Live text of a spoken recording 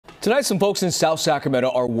Tonight, some folks in South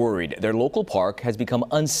Sacramento are worried their local park has become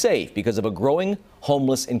unsafe because of a growing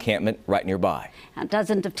homeless encampment right nearby. Now,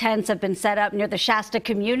 dozens of tents have been set up near the Shasta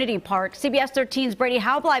Community Park. CBS 13's Brady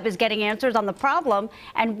Haubleib is getting answers on the problem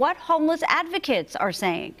and what homeless advocates are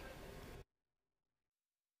saying.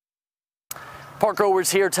 Park goers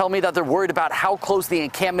here tell me that they're worried about how close the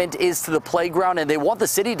encampment is to the playground, and they want the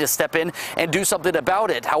city to step in and do something about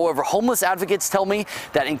it. However, homeless advocates tell me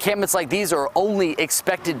that encampments like these are only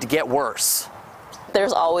expected to get worse.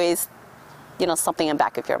 There's always, something in the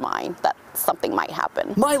back of your mind that something might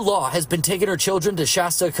happen. My Law has been taking her children to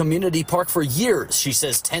Shasta Community Park for years. She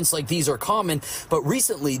says tents like these are common, but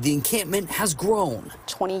recently the encampment has grown.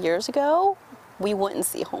 20 years ago, we wouldn't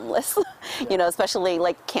see homeless, especially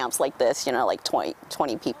like camps like this, like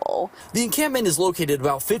 20 people. The encampment is located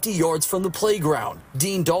about 50 yards from the playground.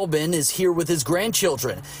 Dean Dalbin is here with his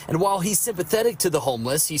grandchildren, and while he's sympathetic to the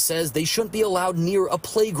homeless, he says they shouldn't be allowed near a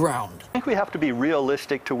playground. I think we have to be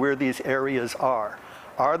realistic to where these areas are.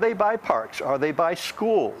 Are they by parks? Are they by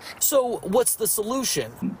schools? So what's the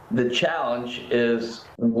solution? The challenge is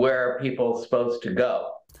where are people supposed to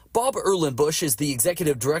go? Bob Erlenbush is the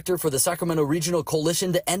executive director for the Sacramento Regional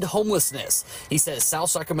Coalition to End Homelessness. He says South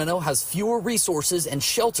Sacramento has fewer resources and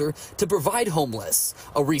shelter to provide homeless,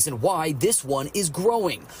 a reason why this one is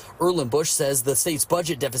growing. Erlenbush says the state's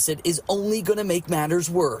budget deficit is only going to make matters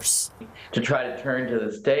worse. To try to turn to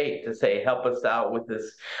the state to say, help us out with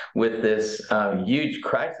this huge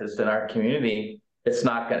crisis in our community,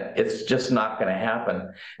 it's just not gonna happen.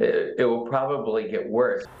 It will probably get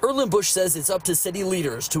worse. Erlenbush says it's up to city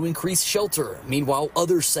leaders to increase shelter. Meanwhile,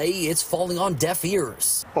 others say it's falling on deaf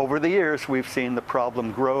ears. Over the years, we've seen the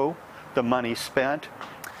problem grow, the money spent.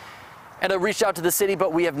 And I reached out to the city,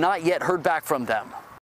 but we have not yet heard back from them.